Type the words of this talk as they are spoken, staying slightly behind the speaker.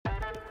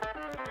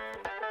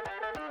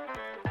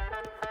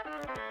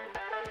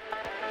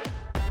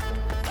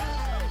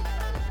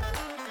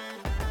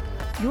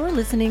You're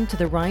listening to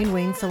the Ryan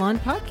Wayne Salon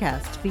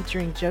Podcast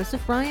featuring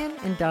Joseph Ryan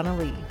and Donna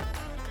Lee.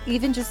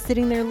 Even just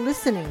sitting there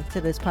listening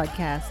to this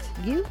podcast,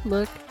 you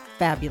look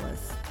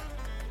fabulous.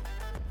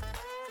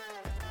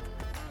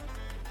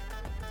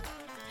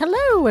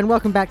 Hello, and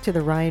welcome back to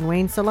the Ryan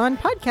Wayne Salon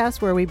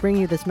Podcast, where we bring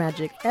you this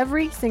magic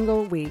every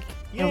single week.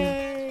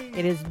 Yay!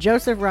 It is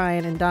Joseph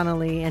Ryan and Donna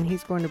Lee, and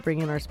he's going to bring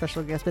in our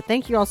special guest. But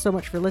thank you all so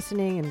much for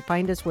listening, and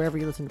find us wherever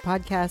you listen to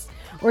podcasts,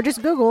 or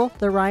just Google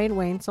the Ryan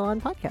Wayne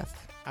Salon Podcast.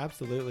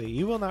 Absolutely.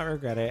 You will not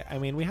regret it. I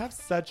mean, we have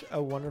such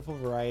a wonderful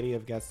variety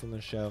of guests on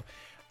the show.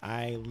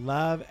 I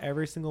love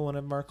every single one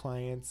of our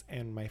clients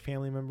and my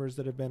family members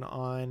that have been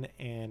on,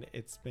 and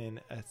it's been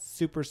a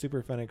super,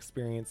 super fun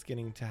experience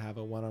getting to have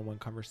a one-on-one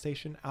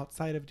conversation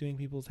outside of doing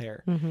people's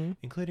hair,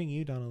 including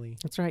you, Donnelly.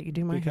 That's right. You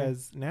do my hair.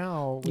 Because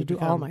now you do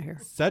all my hair.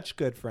 Such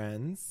good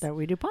friends that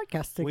we do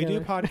podcasts together. We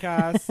do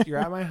podcasts. You're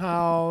at my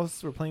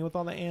house. We're playing with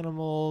all the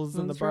animals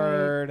and the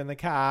bird and the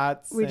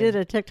cats. We did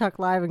a TikTok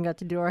live and got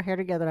to do our hair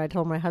together. And I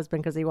told my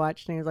husband, because he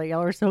watched, and he was like,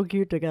 "Y'all are so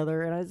cute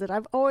together." And I said,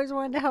 "I've always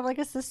wanted to have like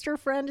a sister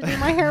friend to do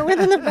my hair with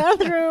in the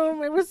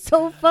bathroom." It was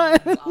so fun.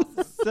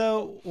 Awesome.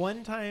 So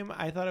one time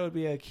I thought it would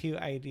be a cute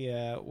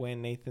idea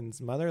when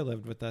Nathan's mother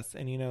lived with us,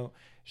 and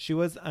she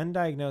was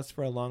undiagnosed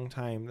for a long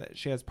time that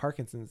she has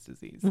Parkinson's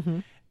disease.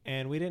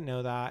 And we didn't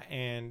know that.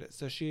 And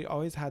so she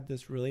always had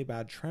this really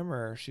bad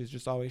tremor. She's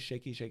just always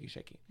shaky.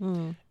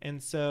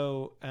 And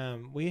so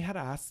we had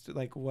asked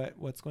like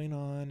what's going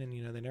on,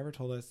 and they never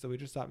told us. So we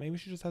just thought maybe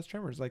she just has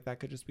tremors. Like that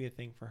could just be a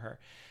thing for her.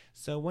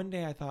 So one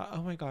day I thought,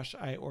 oh my gosh,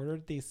 I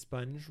ordered these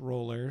sponge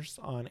rollers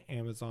on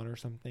Amazon or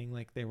something.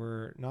 Like they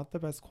were not the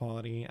best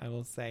quality, I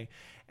will say.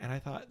 And I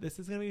thought this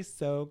is going to be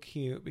so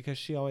cute because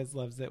she always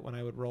loves it when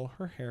I would roll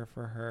her hair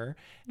for her.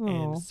 Aww.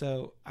 And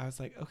so I was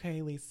like,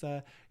 okay,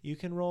 Lisa, you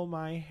can roll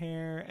my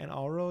hair and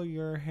I'll roll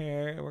your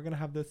hair. And we're going to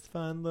have this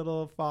fun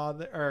little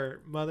father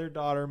or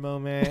mother-daughter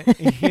moment.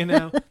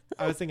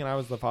 I was thinking I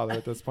was the father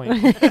at this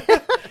point.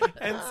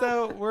 And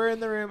so we're in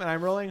the room and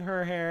I'm rolling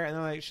her hair,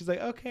 and she's like,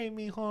 okay,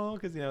 mijo,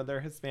 because they're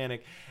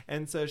Hispanic.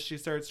 And so she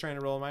starts trying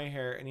to roll my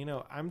hair, and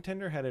I'm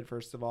tender-headed,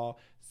 first of all.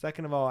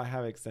 Second of all, I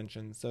have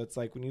extensions. So it's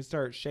like when you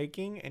start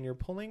shaking and you're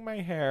pulling my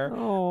hair,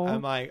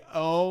 I'm like,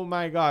 oh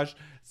my gosh.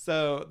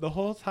 So the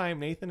whole time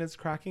Nathan is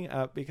cracking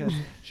up because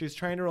she's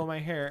trying to roll my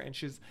hair and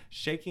she's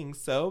shaking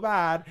so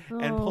bad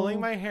and pulling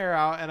my hair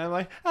out. And I'm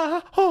like,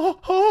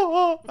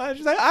 And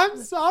she's like,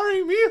 I'm sorry,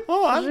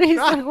 mijo. She's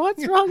like,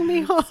 what's wrong,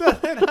 mijo? So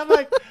then I'm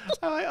like,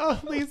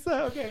 oh,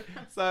 Lisa, okay.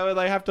 So I would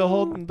have to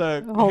hold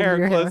the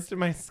hair close to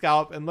my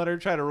scalp and let her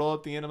try to roll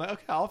at the end. I'm like,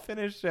 okay, I'll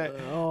finish it.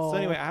 So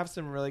anyway, I have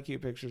some really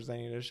cute pictures I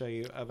need to show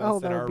you of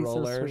us and our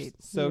rollers.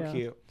 So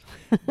cute.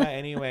 But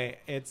anyway,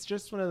 it's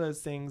just one of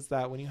those things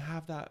that when you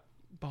have that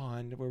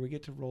bond where we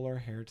get to roll our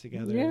hair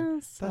together.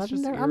 Yes,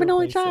 I'm an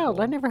only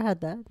child. I never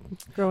had that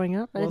growing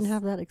up. I didn't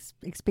have that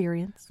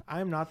experience.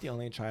 I'm not the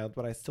only child,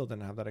 but I still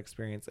didn't have that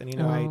experience.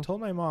 And I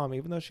told my mom,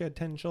 even though she had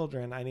 10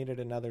 children, I needed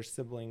another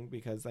sibling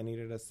because I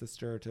needed a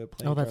sister to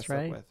play dress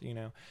up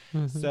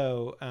with.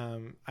 So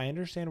I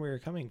understand where you're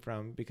coming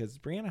from, because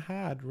Brianna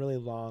had really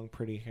long,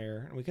 pretty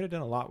hair, and we could have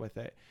done a lot with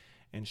it.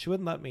 And she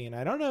wouldn't let me. And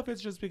I don't know if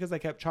it's just because I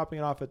kept chopping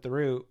it off at the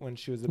root when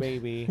she was a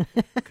baby,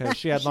 because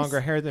she had longer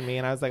hair than me.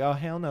 And I was like, oh,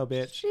 hell no,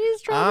 bitch.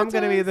 I'm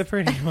going to be the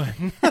pretty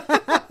one.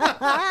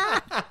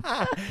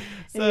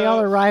 So, and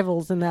y'all are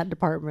rivals in that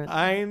department.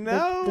 I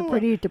know. The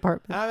pretty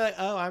department. I'm like,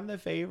 oh, I'm the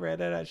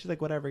favorite. And she's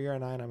like, whatever, you're a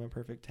 9. I'm a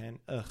perfect 10.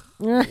 Ugh,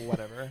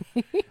 whatever.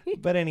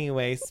 But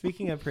anyway,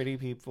 speaking of pretty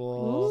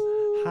people,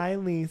 hi,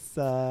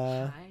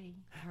 Lisa. Hi.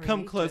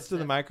 Come close to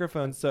the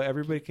microphone so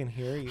everybody can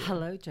hear you.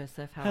 Hello,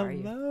 Joseph. How are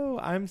you? Hello.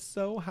 I'm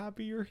so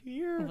happy you're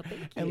here. Well,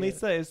 thank you. And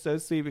Lisa is so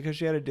sweet because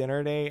she had a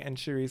dinner date and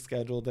she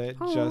rescheduled it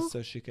just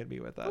so she could be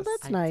with us. Well,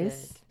 that's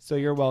nice. Did. So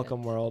you're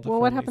welcome, world. Well,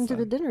 what happened to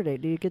the dinner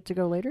date? Do you get to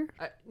go later?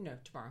 No,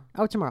 tomorrow.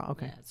 Oh, tomorrow.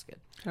 Okay. Yeah, that's good.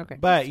 Okay.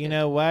 But you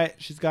know what?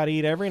 She's got to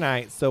eat every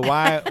night. So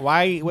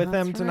why eat with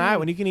them tonight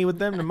when you can eat with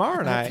them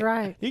tomorrow night? That's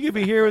right. You could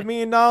be here with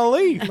me and Donna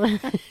Lee.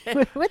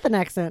 with an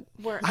accent.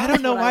 I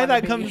don't know why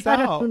that comes out.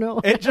 I don't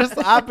know. It just,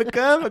 I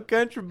become a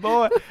country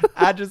boy.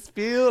 I just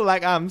feel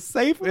like I'm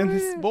safe in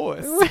this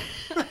voice.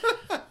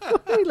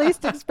 We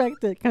least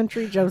expect it.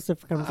 Country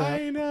Joseph comes out.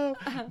 I know.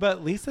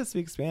 But Lisa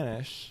speaks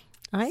Spanish.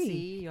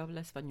 Sí, yo hablo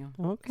español.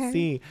 Okay.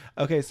 Sí.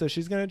 Okay, so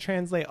she's going to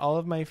translate all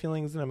of my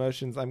feelings and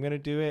emotions. I'm going to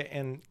do it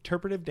in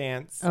interpretive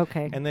dance.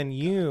 Okay. And then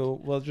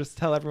you will just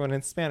tell everyone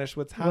in Spanish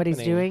what's happening. What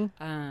he's doing?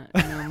 No,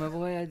 me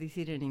voy a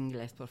decir en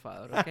inglés, por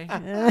favor, okay?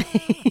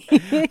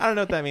 I don't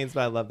know what that means,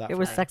 but I love that. It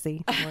was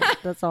sexy.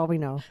 That's all we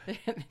know.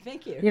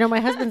 Thank you. My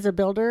husband's a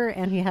builder,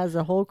 and he has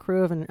a whole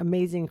crew of an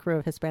amazing crew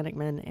of Hispanic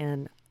men,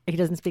 and he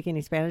doesn't speak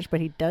any Spanish, but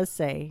he does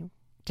say,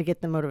 to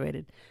get them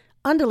motivated,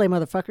 "Underlay,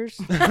 motherfuckers."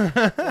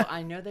 Well,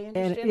 I know they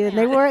understand and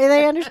that.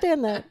 they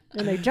understand that,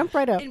 and they jump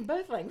right up. In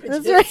both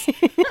languages. That's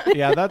right.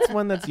 Yeah, that's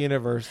one that's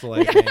universal,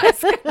 I think. I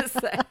was gonna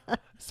say.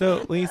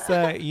 So,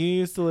 Lisa, you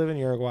used to live in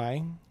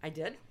Uruguay. I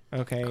did.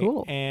 Okay.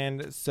 Cool.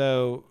 And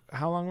so,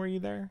 how long were you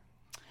there?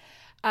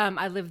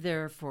 I lived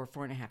there for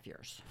 4.5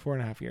 years.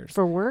 4.5 years.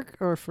 For work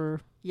or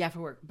for? Yeah, for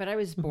work. But I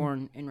was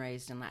born and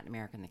raised in Latin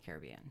America and the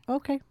Caribbean.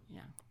 Okay.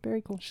 Yeah.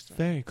 Very cool. She's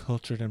very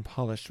cultured and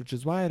polished, which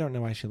is why I don't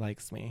know why she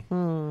likes me.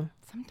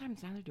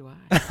 Sometimes neither do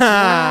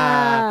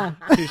I.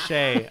 Touche.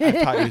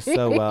 I've taught you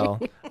so well.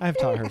 I've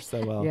taught her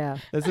so well. Yeah.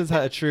 This is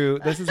how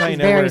you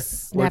know very we're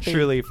snappy.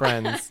 truly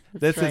friends.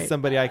 This right. is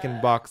somebody I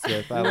can box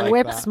with. I like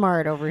Whip that.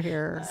 smart over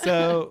here.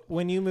 So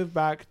when you moved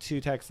back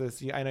to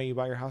Texas, I know you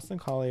bought your house in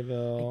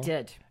Colleyville. I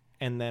did.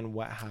 And then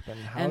what happened?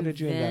 How And did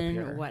you end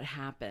up here? What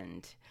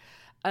happened?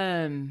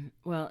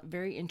 Well,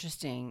 very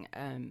interesting.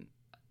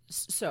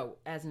 So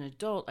as an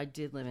adult, I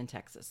did live in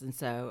Texas. And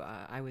so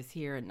I was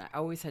here and I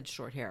always had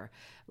short hair.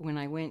 When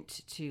I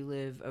went to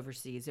live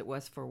overseas, it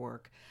was for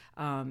work.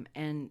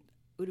 And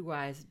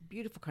Uruguay is a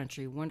beautiful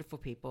country, wonderful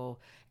people.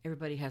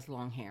 Everybody has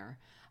long hair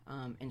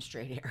and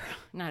straight hair.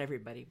 Not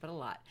everybody, but a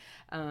lot.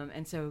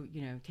 And so,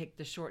 take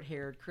the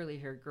short-haired,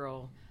 curly-haired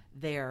girl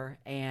there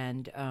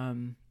and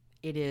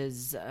it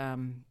is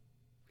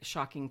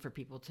shocking for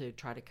people to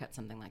try to cut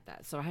something like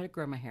that. So I had to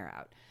grow my hair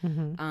out.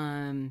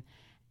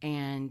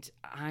 And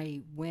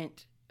I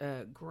went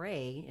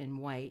gray and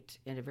white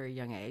at a very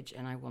young age,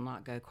 and I will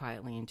not go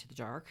quietly into the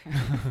dark.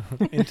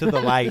 Into the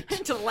light.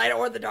 Into the light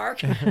or the dark.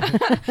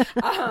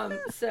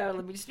 So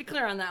let me just be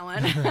clear on that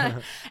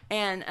one.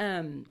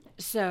 And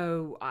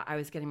so I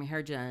was getting my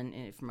hair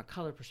done from a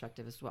color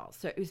perspective as well.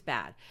 So it was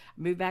bad.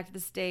 Moved back to the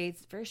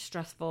States, very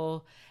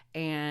stressful,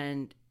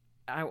 and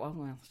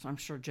I'm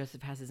sure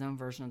Joseph has his own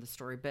version of the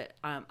story, but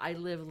I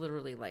live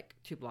literally like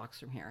 2 blocks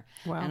from here.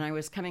 Wow. And I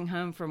was coming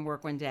home from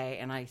work one day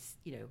and I,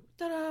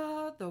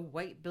 ta-da, the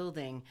white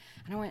building.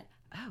 And I went,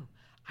 oh,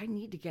 I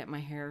need to get my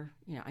hair,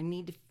 I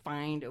need to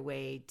find a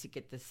way to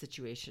get this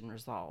situation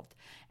resolved.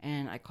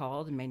 And I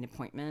called and made an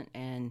appointment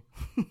and...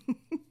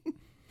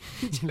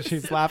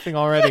 She's laughing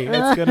already.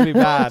 It's going to be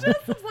bad. I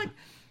was like,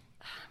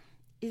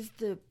 is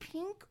the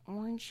pink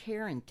orange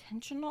hair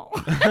intentional?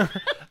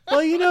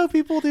 Well,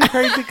 people do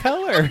crazy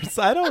colors.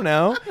 I don't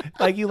know.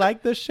 Like, you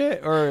like this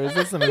shit, or is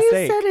this a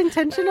mistake? You said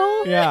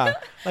intentional? Yeah.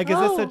 Like, is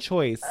this Oh. a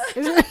choice?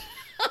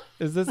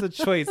 Is this a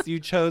choice? You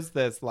chose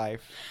this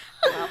life.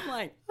 I'm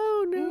like,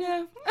 Oh, no.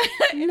 no,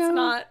 it's No.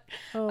 not.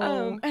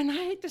 Oh. And I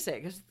hate to say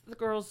it because the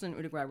girls in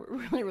Uruguay were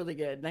really, really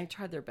good. And they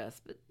tried their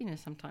best, but,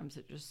 sometimes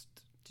it just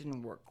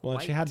didn't work Well,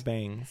 quite. she had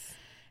bangs.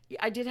 Yeah,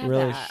 I did have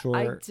really that. short.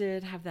 I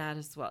did have that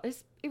as well.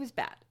 It was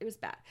bad. It was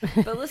bad.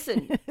 But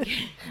listen,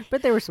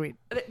 But they were sweet.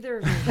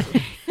 they're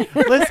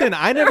Listen,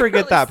 I never get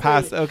really that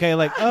past. sweet. Okay,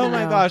 like, oh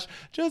my No. gosh,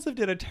 Joseph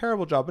did a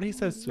terrible job, but he's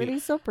so But sweet.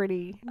 he's so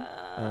pretty.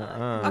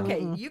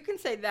 okay, you can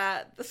say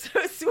that.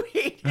 So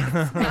sweet.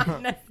 It's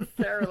not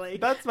necessarily.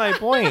 That's my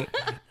point.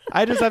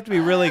 I just have to be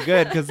really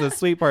good because the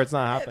sweet part's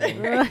not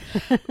happening.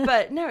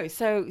 But no,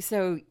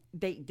 so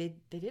they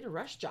did a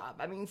rush job.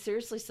 I mean,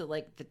 seriously. So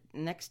like the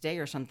next day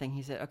or something,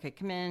 he said, "Okay,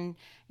 come in."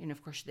 And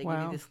of course, they give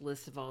Wow. you this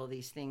list of all of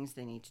these things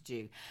they need to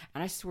do.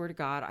 And I swear to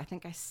God, I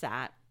think I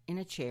sat in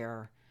a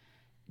chair,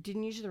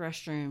 didn't use the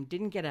restroom,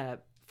 didn't get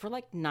up for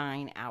like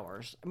 9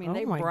 hours. I mean, Oh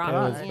they my brought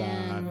God. me That was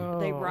in. bad.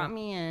 They Oh. brought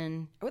me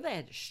in. Oh, they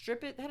had to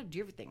strip it. They had to do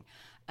everything.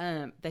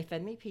 They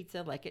fed me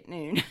pizza like at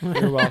noon.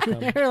 You're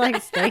welcome. They're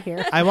like, stay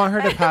here. I want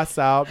her to pass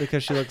out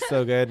because she looks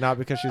so good, not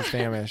because she's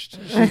famished.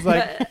 She's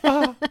like,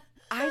 oh.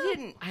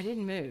 I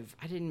didn't move.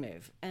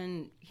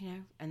 And,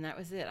 and that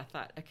was it. I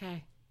thought,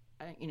 okay,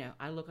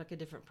 I look like a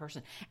different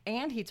person.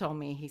 And he told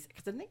me,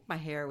 because I think my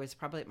hair was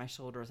probably at my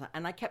shoulders.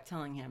 And I kept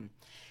telling him,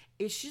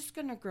 it's just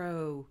going to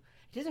grow.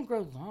 It doesn't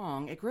grow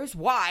long. It grows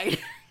wide.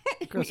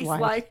 It grows he's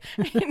wide.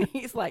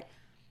 he's like,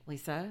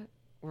 Lisa,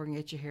 we're going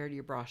to get your hair to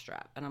your bra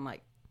strap. And I'm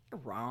like,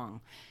 you're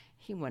wrong.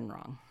 He wasn't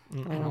wrong.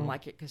 I don't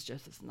like it because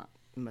Joseph's not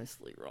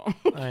mostly wrong.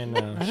 I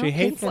know. I She don't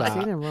hates think I've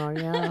seen that. him wrong.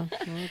 Yeah.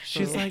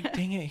 She's like,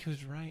 dang it, he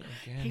was right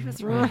again. He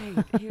was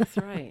right. He was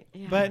right.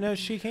 Yeah. But no,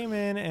 she came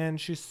in and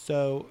she's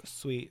so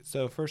sweet.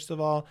 So first of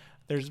all,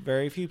 there's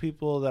very few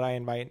people that I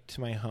invite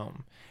to my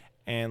home.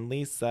 And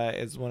Lisa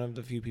is one of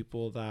the few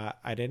people that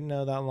I didn't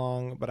know that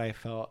long, but I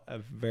felt a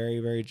very,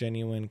 very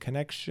genuine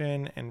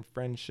connection and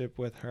friendship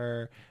with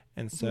her.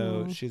 And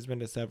so she's been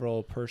to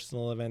several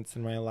personal events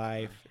in my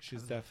life.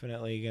 She's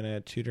definitely going to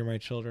tutor my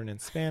children in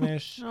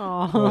Spanish,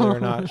 Oh. whether or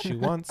not she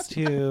wants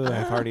to.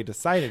 I've already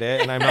decided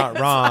it, and I'm not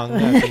wrong.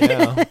 As you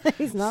know.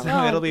 He's not So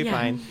wrong. it'll be Yeah.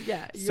 fine.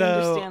 Yeah, you So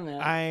understand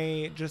that.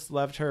 I just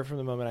loved her from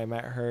the moment I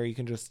met her. You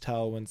can just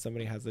tell when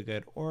somebody has a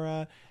good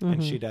aura,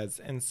 and she does.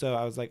 And so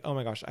I was like, oh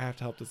my gosh, I have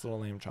to help this little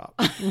lamb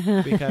chop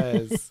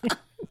because,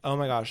 oh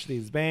my gosh,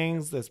 these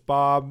bangs, this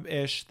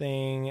bob-ish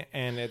thing,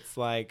 and it's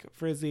like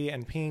frizzy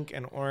and pink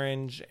and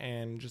orange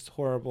and just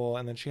horrible.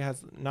 And then she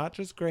has not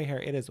just gray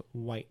hair; it is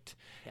white.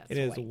 Yeah, It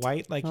it's is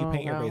white like you Oh,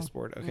 paint your wow.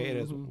 baseboard. Okay, it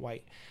is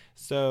white.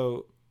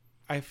 So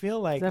I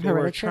feel like that they were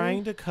hereditary?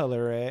 trying to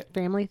color it.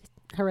 Family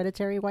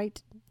hereditary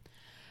white.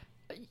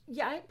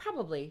 Yeah,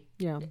 probably.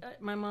 Yeah.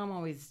 My mom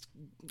always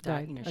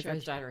dyed, Dyed. she Okay.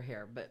 always dyed her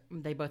hair, but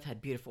they both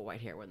had beautiful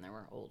white hair when they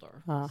were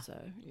older. So,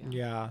 yeah.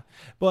 Yeah.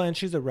 Well, and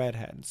she's a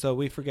redhead. So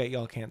we forget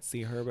y'all can't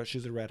see her, but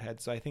she's a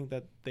redhead. So I think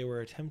that they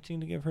were attempting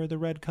to give her the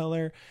red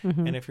color.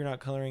 And if you're not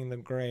coloring the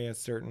gray a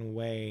certain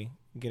way,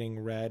 getting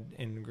red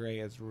and gray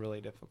is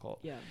really difficult.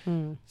 Yeah.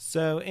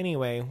 So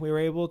anyway, we were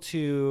able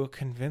to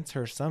convince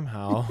her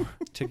somehow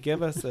to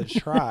give us a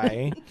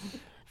try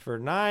for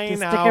 9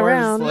 stick hours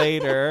around.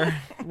 later.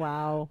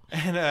 Wow.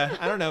 And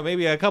I don't know,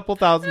 maybe a couple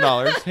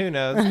 $1,000s. Who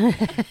knows?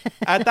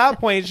 At that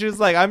point, she was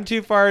like, I'm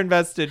too far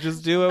invested.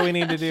 Just do what we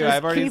need to do. Just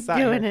I've already keep sat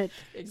doing here.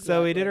 it.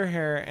 So we did her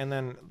hair, and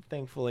then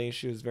thankfully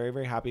she was very,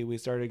 very happy. We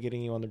started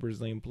getting you on the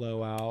Brazilian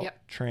blowout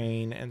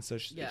train, and so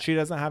she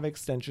doesn't have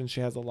extensions.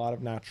 She has a lot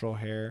of natural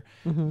hair,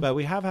 but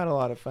we have had a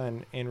lot of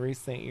fun in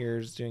recent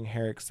years doing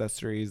hair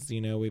accessories.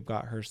 You know, we've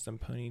got her some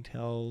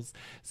ponytails,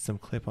 some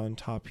clip-on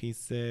top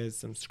pieces,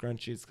 some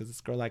scrunchies, because this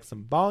girl likes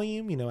some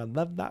volume. You know, I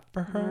love that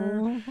for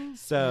her.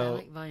 So Yeah, I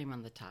like volume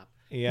on the top.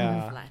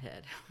 yeah,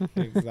 Flathead.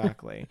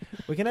 exactly.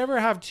 We can never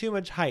have too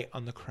much height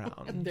on the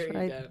crown. There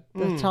Right. you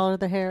go. The taller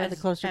the hair, the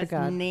closer to As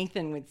God.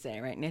 Nathan would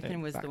say, right?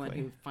 Nathan was the one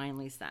Exactly. who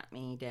finally sat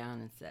me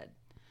down and said,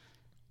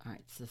 all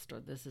right, sister,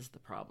 this is the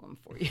problem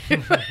for you.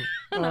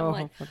 And I'm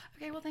like,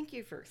 okay, well, thank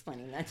you for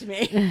explaining that to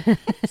me.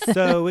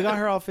 So we got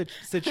her all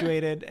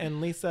situated.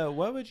 And Lisa,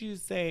 what would you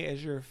say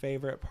is your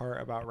favorite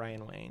part about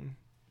Ryan Wayne?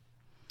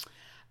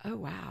 Oh,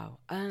 wow.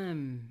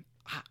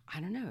 I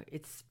don't know.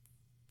 It's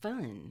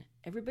fun.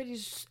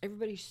 Everybody's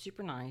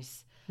super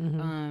nice.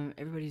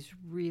 Everybody's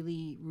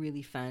really,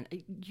 really fun.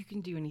 You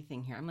can do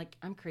anything here.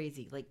 I'm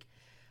crazy. Like,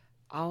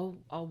 I'll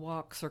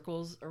walk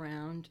circles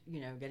around,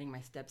 getting my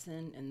steps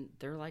in, and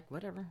they're like,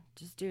 whatever,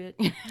 just do it.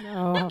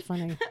 Oh, how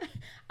funny.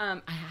 I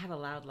have a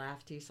loud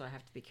laugh too, so I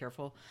have to be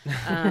careful.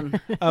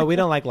 Oh, we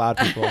don't like loud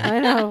people. I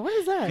know. What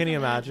is that? Can you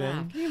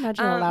imagine? Can you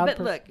imagine a loud but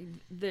person?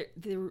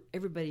 look,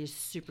 everybody is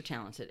super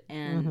talented,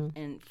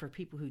 and for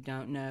people who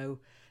don't know,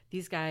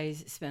 these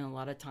guys spend a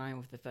lot of time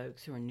with the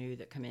folks who are new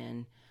that come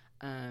in,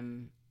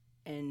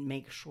 and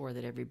make sure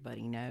that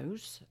everybody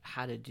knows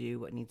how to do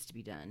what needs to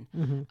be done.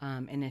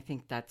 And I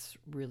think that's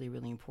really,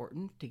 really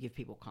important to give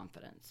people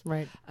confidence.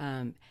 Right.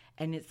 And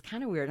it's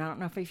kind of weird. I don't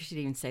know if I should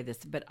even say this,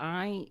 but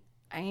I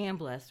am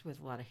blessed with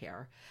a lot of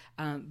hair.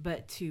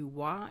 But to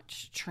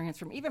watch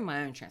even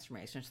my own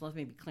transformation, so let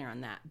me be clear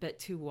on that, but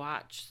to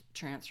watch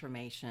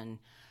transformation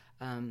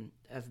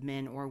of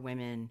men or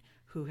women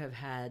who have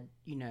had,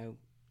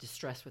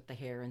 distress with the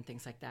hair and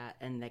things like that,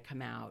 and they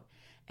come out,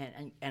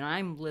 and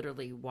I'm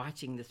literally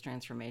watching this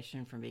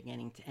transformation from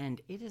beginning to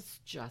end. It is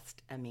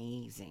just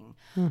amazing.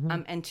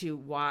 And to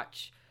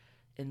watch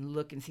and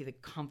look and see the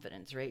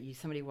confidence, right?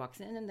 Somebody walks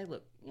in and they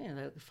look, they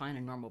look fine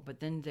and normal, but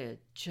then to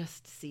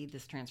just see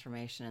this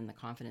transformation and the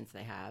confidence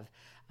they have,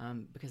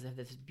 because they have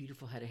this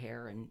beautiful head of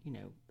hair, and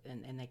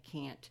and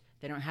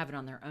they don't have it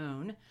on their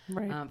own,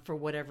 Right. For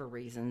whatever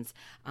reasons.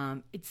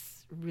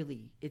 It's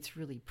really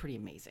pretty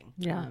amazing.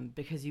 Yeah.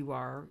 Because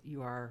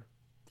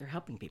they're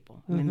helping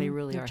people. I mean, they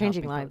really They're are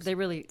changing helping lives, They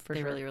really, for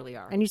sure. really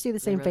are. And you see the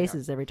same really are.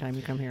 faces every time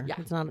you come here. Yeah.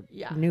 It's not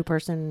Yeah. a new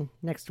person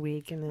next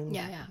week, and then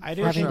Yeah. I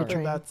do Having to think that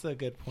train. that's a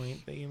good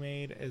point that you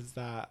made, is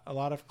that a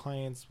lot of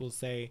clients will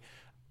say,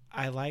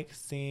 I like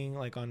seeing,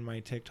 like on my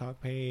TikTok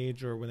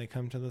page or when they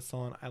come to the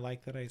salon, I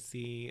like that I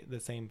see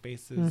the same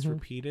faces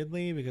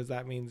repeatedly, because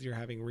that means you're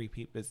having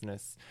repeat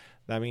business.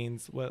 That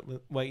means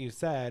what you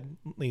said,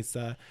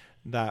 Lisa,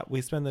 that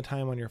we spend the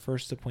time on your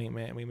first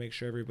appointment and we make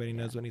sure everybody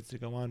knows what needs to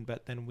go on,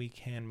 but then we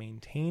can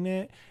maintain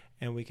it,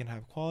 and we can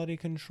have quality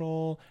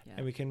control,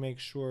 and we can make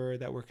sure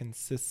that we're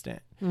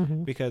consistent.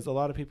 Because a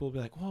lot of people will be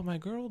like, well, my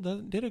girl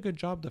did a good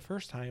job the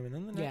first time, and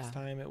then the next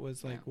time it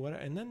was like, what?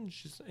 And then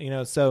she's,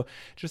 so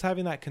just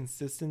having that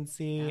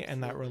consistency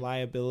and that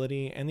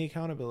reliability and the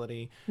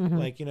accountability,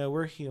 like,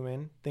 we're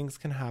human. Things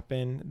can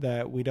happen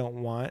that we don't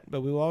want,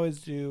 but we will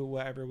always do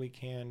whatever we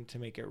can to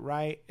make it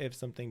right if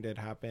something did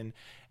happen.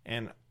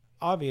 And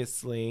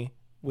obviously,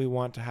 we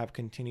want to have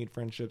continued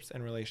friendships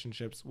and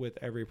relationships with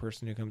every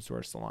person who comes to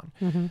our salon.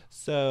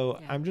 So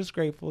I'm just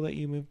grateful that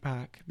you moved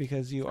back,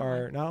 because you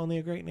are not only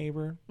a great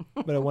neighbor,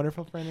 but a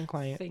wonderful friend and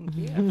client. Thank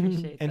you. I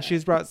appreciate that. And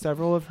she's brought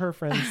several of her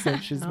friends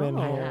since she's been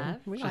Oh.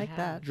 here. We like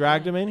that.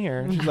 Dragged them in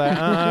here. She's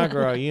like,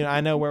 girl, I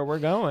know where we're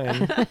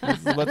going.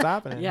 This is what's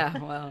happening. Yeah,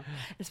 well,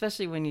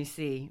 especially when you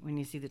see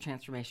the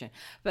transformation.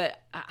 But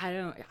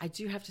I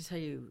do have to tell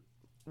you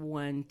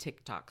one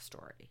TikTok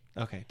story.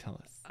 Okay, tell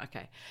us.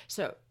 Okay,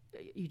 so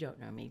you don't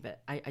know me,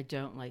 but I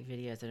don't like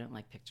videos. I don't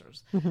like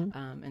pictures.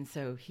 And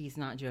so he's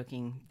not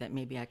joking that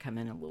maybe I come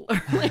in a little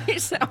early.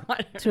 So I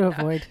don't to know.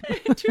 avoid.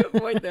 to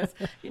avoid this.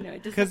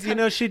 Because,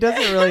 she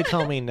doesn't really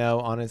tell me no,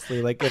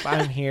 honestly. Like, if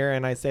I'm here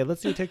and I say,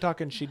 let's do TikTok,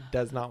 and she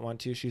does not want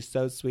to, she's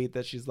so sweet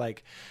that she's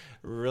like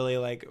really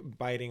like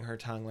biting her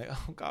tongue, like,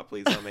 oh God,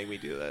 please don't make me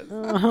do this.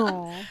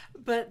 Oh.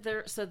 But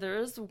there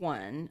is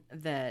one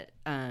that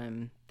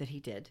he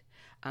did.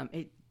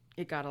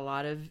 It got a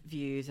lot of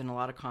views and a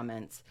lot of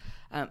comments,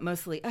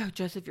 mostly, oh,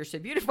 Joseph, you're so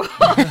beautiful.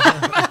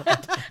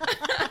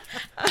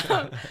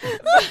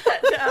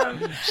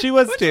 She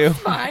was too.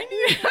 Fine.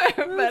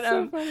 But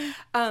so funny.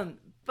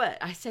 but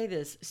I say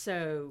this.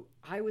 So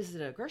I was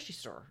at a grocery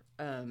store,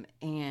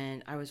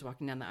 and I was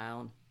walking down the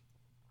aisle,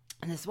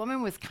 and this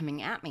woman was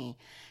coming at me,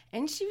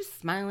 and she was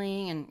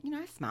smiling, and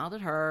I smiled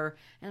at her,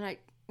 and I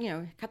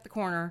cut the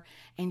corner,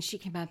 and she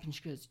came up and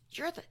she goes,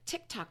 "You're the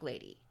TikTok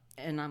lady,"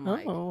 and I'm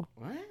like, Uh-oh.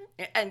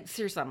 "What?" And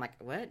seriously, I'm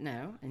like, "What?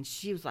 No?" And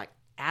she was like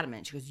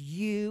adamant. She goes,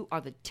 "You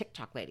are the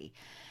TikTok lady,"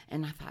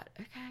 and I thought,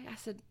 okay. I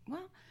said,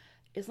 "Well,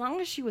 as long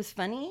as she was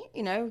funny,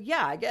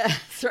 yeah, I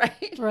guess,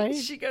 right?" Right.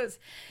 She goes,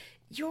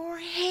 "Your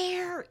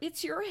hair,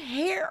 it's your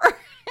hair."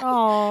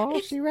 Oh,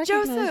 It's she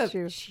recognized Joseph.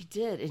 you. She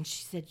did, and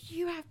she said,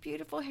 "You have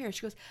beautiful hair."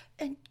 She goes,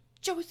 "And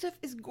Joseph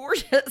is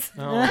gorgeous."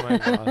 Oh my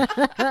gosh.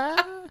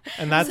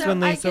 And that's So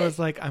when I Lisa get- was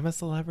like, "I'm a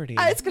celebrity.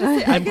 I was gonna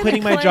say, I I'm get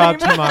quitting a my job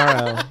claim.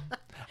 tomorrow.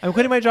 I'm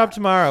quitting my job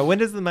tomorrow. When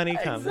does the money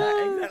come?"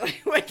 Exactly.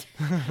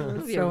 It'll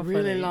be so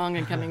really funny. long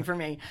in coming for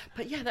me.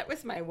 But yeah, that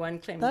was my one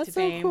claim That's to so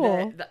fame.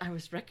 cool. That I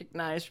was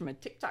recognized from a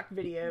TikTok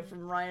video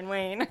from Ryan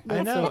Wayne. I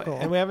That's know, so cool.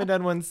 and we haven't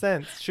done one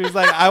since. She was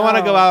like, "I want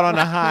to go out on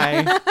a high.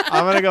 I'm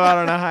gonna go out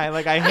on a high."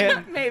 Like I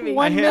hit, Maybe. I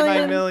 1 hit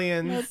my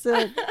million. millions.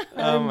 That's it.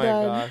 Oh I'm my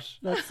done. gosh.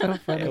 That's so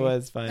funny. It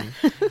was fun.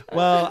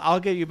 Well,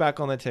 I'll get you back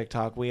on the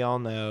TikTok. We all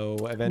know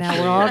eventually.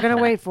 Now we're all going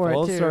to wait for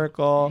full it, too.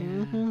 circle.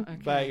 Okay.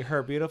 But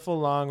her beautiful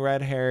long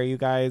red hair, you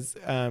guys,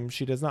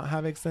 she does not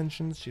have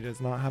extensions. She does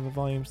not have a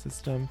volume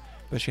system,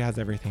 but she has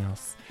everything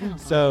else. Oh,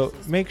 So this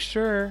is- make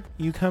sure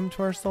you come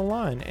to our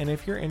salon. And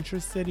if you're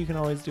interested, you can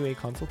always do a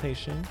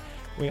consultation.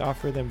 We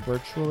offer them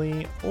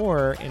virtually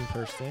or in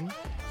person.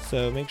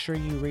 So make sure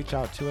you reach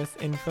out to us,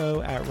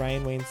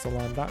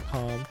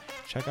 info@ryanwaynesalon.com.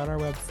 Check out our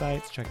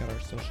websites, check out our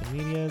social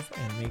medias,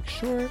 and make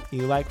sure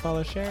you like,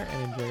 follow, share,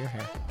 and enjoy your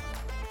hair.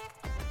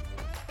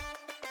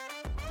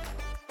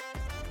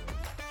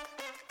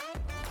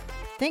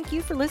 Thank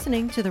you for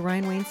listening to the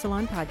Ryan Wayne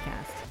Salon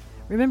Podcast.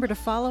 Remember to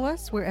follow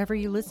us wherever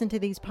you listen to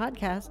these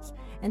podcasts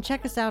and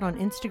check us out on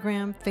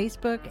Instagram,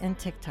 Facebook, and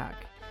TikTok.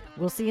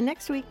 We'll see you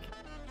next week.